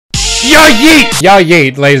Yo yeet! Yo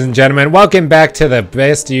yeet, ladies and gentlemen. Welcome back to the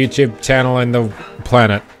best YouTube channel on the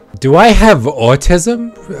planet. Do I have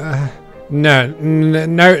autism? No,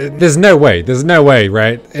 there's no way,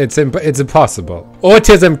 right? It's impossible.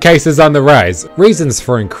 Autism cases on the rise. Reasons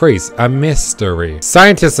for increase a mystery.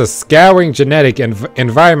 Scientists are scouring genetic and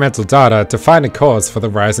environmental data to find a cause for the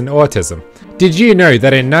rise in autism. Did you know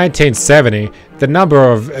that in 1970, the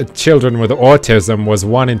number of children with autism was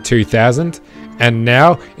 1 in 2,000? And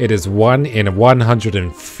now it is 1 in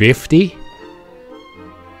 150?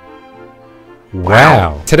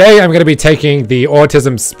 Wow. Today I'm going to be taking the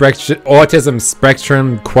autism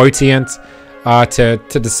spectrum quotient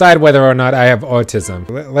to decide whether or not I have autism.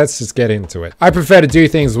 Let's just get into it. I prefer to do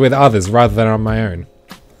things with others rather than on my own.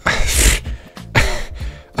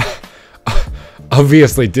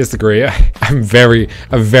 Obviously disagree. I'm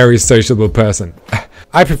a very sociable person.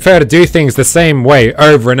 I prefer to do things the same way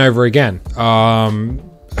over and over again.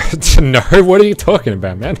 No, what are you talking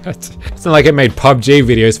about, man? It's not like I made PUBG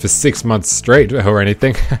videos for 6 months straight or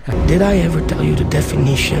anything. Did I ever tell you the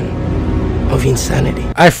definition of insanity?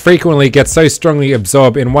 I frequently get so strongly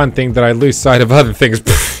absorbed in one thing that I lose sight of other things.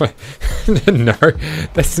 No,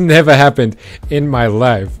 that's never happened in my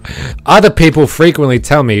life. Other people frequently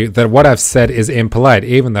tell me that what I've said is impolite,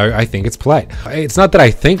 even though I think it's polite. It's not that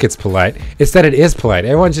I think it's polite, it's that it is polite.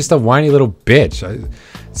 Everyone's just a whiny little bitch.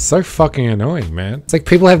 It's so fucking annoying, man. It's like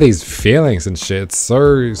people have these feelings and shit. It's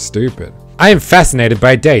so stupid. I am fascinated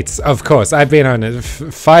by dates. Of course, I've been on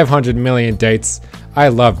 500 million dates. I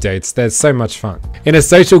love dates. They're so much fun. In a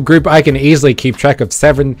social group, I can easily keep track of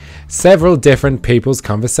several different people's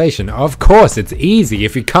conversation. Of course, it's easy.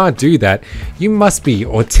 If you can't do that, you must be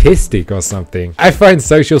autistic or something. I find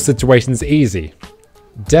social situations easy.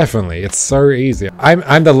 Definitely, it's so easy.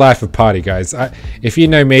 I'm the life of party, guys. If you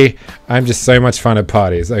know me, I'm just so much fun at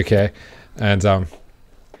parties, okay? And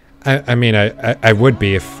I mean, I would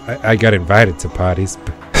be if I got invited to parties.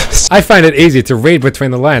 I find it easy to read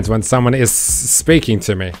between the lines when someone is speaking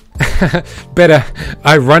to me. Better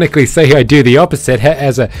ironically say I do the opposite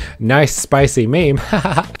as a nice spicy meme.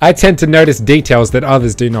 I tend to notice details that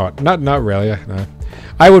others do not. Not really, no.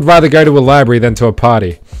 I would rather go to a library than to a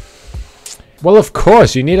party. Well, of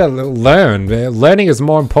course, you need to learn. Learning is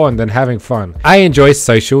more important than having fun. I enjoy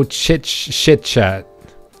social shit chat.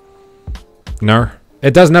 No.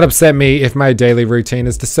 It does not upset me if my daily routine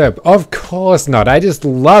is disturbed. Of course not. I just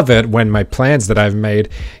love it when my plans that I've made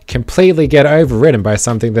completely get overridden by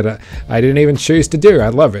something that I didn't even choose to do. I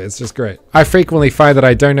love it. It's just great. I frequently find that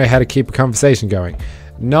I don't know how to keep a conversation going.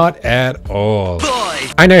 Not at all.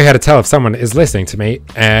 I know how to tell if someone is listening to me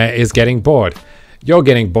is getting bored. You're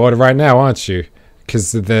getting bored right now, aren't you?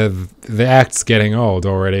 Because the act's getting old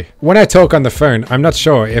already. When I talk on the phone, I'm not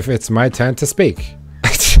sure if it's my turn to speak.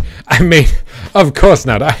 I mean, of course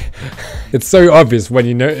not. It's so obvious when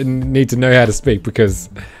you need to know how to speak because,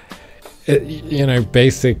 you know,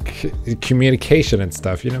 basic communication and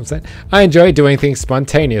stuff, you know what I'm saying? I enjoy doing things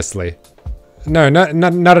spontaneously. No,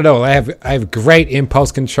 not at all. I have great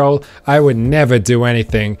impulse control. I would never do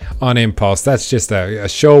anything on impulse. That's just a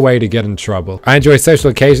sure way to get in trouble. I enjoy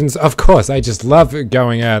social occasions. Of course, I just love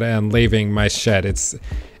going out and leaving my shed.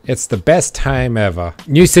 It's the best time ever.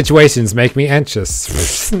 New situations make me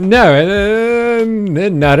anxious. No,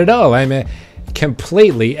 not at all. I'm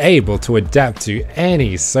completely able to adapt to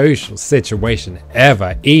any social situation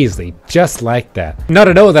ever, easily, just like that. Not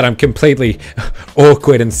at all that I'm completely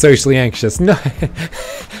awkward and socially anxious. No.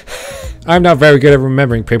 I'm not very good at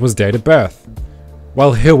remembering people's date of birth.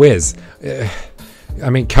 Well, who is? I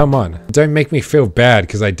mean, come on. Don't make me feel bad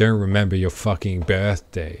because I don't remember your fucking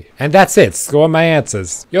birthday. And that's it. Score my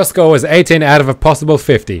answers. Your score was 18 out of a possible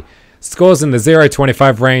 50. Scores in the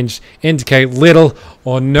 0-25 range indicate little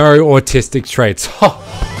or no autistic traits. Oh,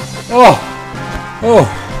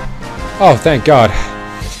 thank God.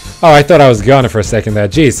 Oh, I thought I was gone for a second there.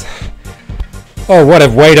 Jeez. Oh, what a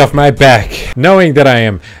weight off my back. Knowing that I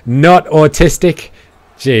am not autistic,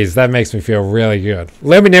 jeez, that makes me feel really good.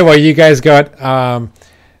 Let me know what you guys got.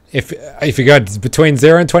 If you got between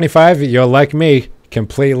 0 and 25, you're like me,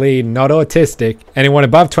 completely not autistic. Anyone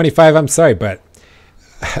above 25, I'm sorry, but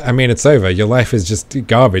I mean, it's over. Your life is just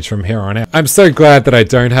garbage from here on out. I'm so glad that I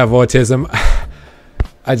don't have autism.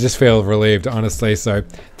 I just feel relieved, honestly. So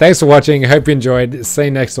thanks for watching. I hope you enjoyed. See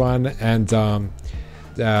you next one, and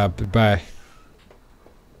bye.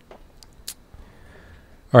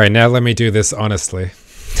 All right, now let me do this honestly.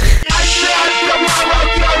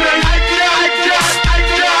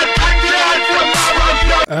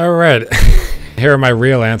 All right, here are my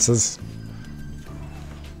real answers.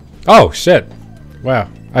 Oh shit.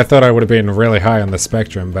 Wow, I thought I would have been really high on the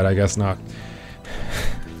spectrum, but I guess not.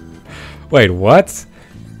 Wait, what?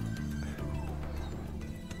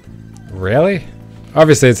 Really?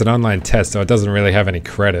 Obviously it's an online test, so it doesn't really have any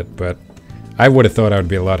credit, but I would have thought I would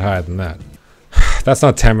be a lot higher than that. That's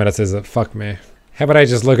not 10 minutes, is it? Fuck me. How about I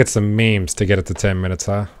just look at some memes to get it to 10 minutes,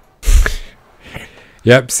 huh?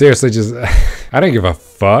 Yep, seriously, just... I don't give a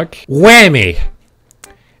fuck. Whammy!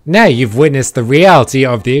 Now you've witnessed the reality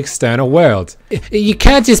of the external world. You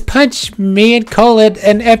can't just punch me and call it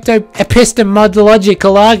an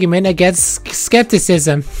epistemological argument against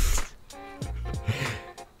skepticism.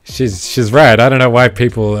 She's right. I don't know why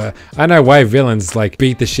people... I know why villains like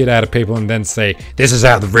beat the shit out of people and then say, this is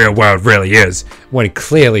how the real world really is. When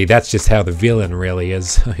clearly that's just how the villain really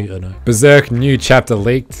is. You know. Berserk new chapter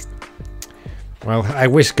leaked. Well, I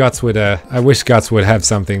wish Guts would have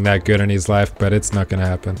something that good in his life, but it's not gonna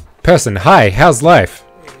happen. Person, hi, how's life?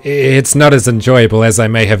 It's not as enjoyable as I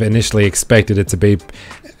may have initially expected it to be,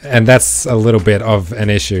 and that's a little bit of an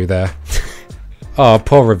issue there. Oh,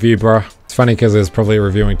 poor review, bro. It's funny because it was probably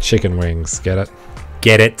reviewing chicken wings. Get it?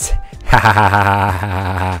 Get it? Ha ha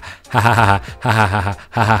ha ha ha ha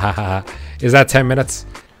ha ha ha. Is that 10 minutes?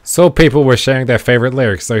 So people were sharing their favorite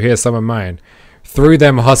lyrics, so here's some of mine. Through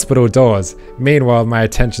them hospital doors. Meanwhile, my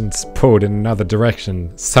attention's pulled in another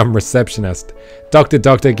direction. Some receptionist. Doctor,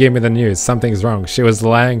 doctor, give me the news. Something's wrong. She was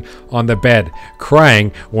lying on the bed,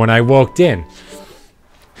 crying when I walked in.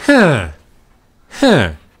 Huh.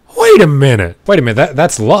 Wait a minute.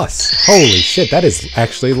 That's loss. Holy shit, that is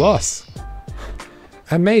actually loss.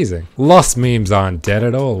 Amazing. Lost memes aren't dead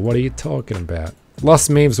at all. What are you talking about? Lost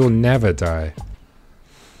memes will never die.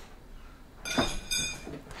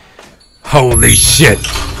 Holy shit!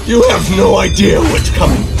 You have no idea what's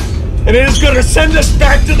coming, and it is gonna send us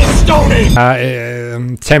back to the Stone Age.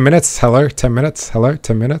 10 minutes. Hello. 10 minutes. Hello.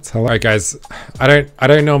 10 minutes. Hello. Alright, guys. I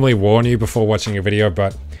don't normally warn you before watching a video,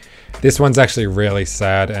 but this one's actually really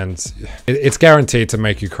sad, and it's guaranteed to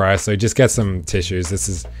make you cry. So just get some tissues. This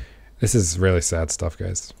is really sad stuff,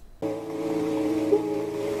 guys.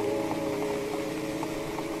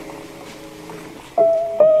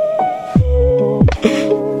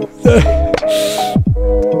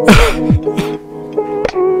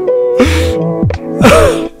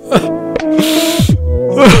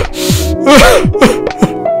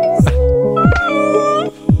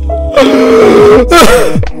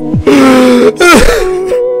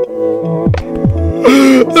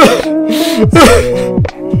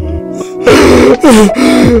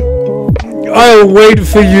 I'll wait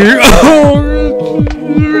for you.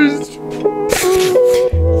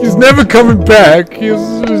 He's never coming back. He's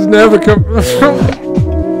never coming.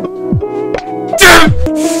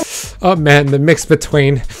 Oh man, the mix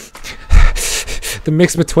between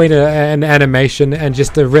an animation and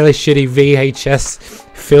just a really shitty VHS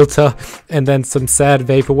filter and then some sad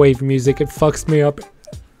vaporwave music, it fucks me up.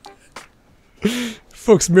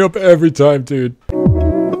 Fucks me up every time, dude.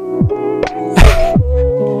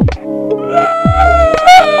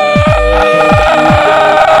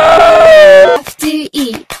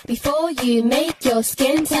 Before you make your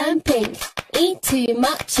skin turn pink, eat too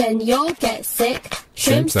much and you'll get sick.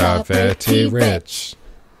 Shrimps are very rich.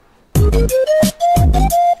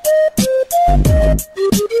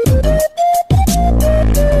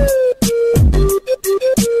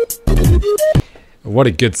 What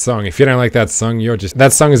a good song. If you don't like that song,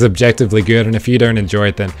 that song is objectively good, and if you don't enjoy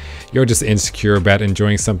it, then you're just insecure about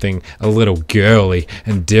enjoying something a little girly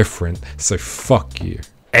and different, so fuck you.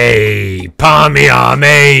 Hey, palmy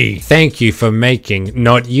army! Thank you for making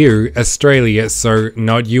Not You, Australia, so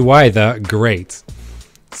not you either, great.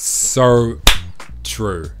 So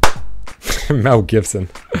true. Mel Gibson.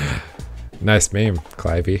 Nice meme,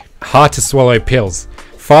 Clivey. Hard to swallow pills.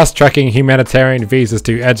 Fast-tracking humanitarian visas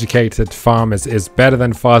to educated farmers is better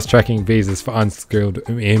than fast-tracking visas for unskilled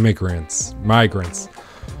migrants.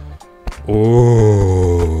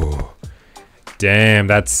 Ooh. Damn,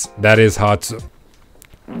 that is hard to...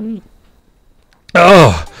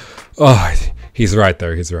 Oh, he's right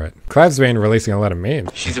though, he's right. Clive's been releasing a lot of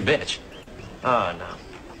memes. She's a bitch. Oh no.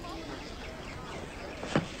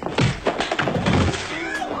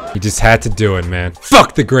 You just had to do it, man.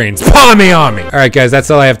 Fuck the Greens. Palmy army! Alright guys, that's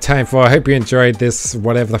all I have time for. I hope you enjoyed this,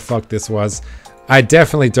 whatever the fuck this was. I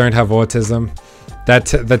definitely don't have autism.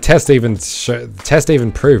 The test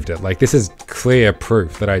even proved it. Like, this is clear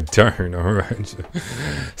proof that I don't. Alright.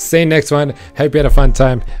 See you next one. Hope you had a fun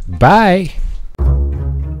time. Bye!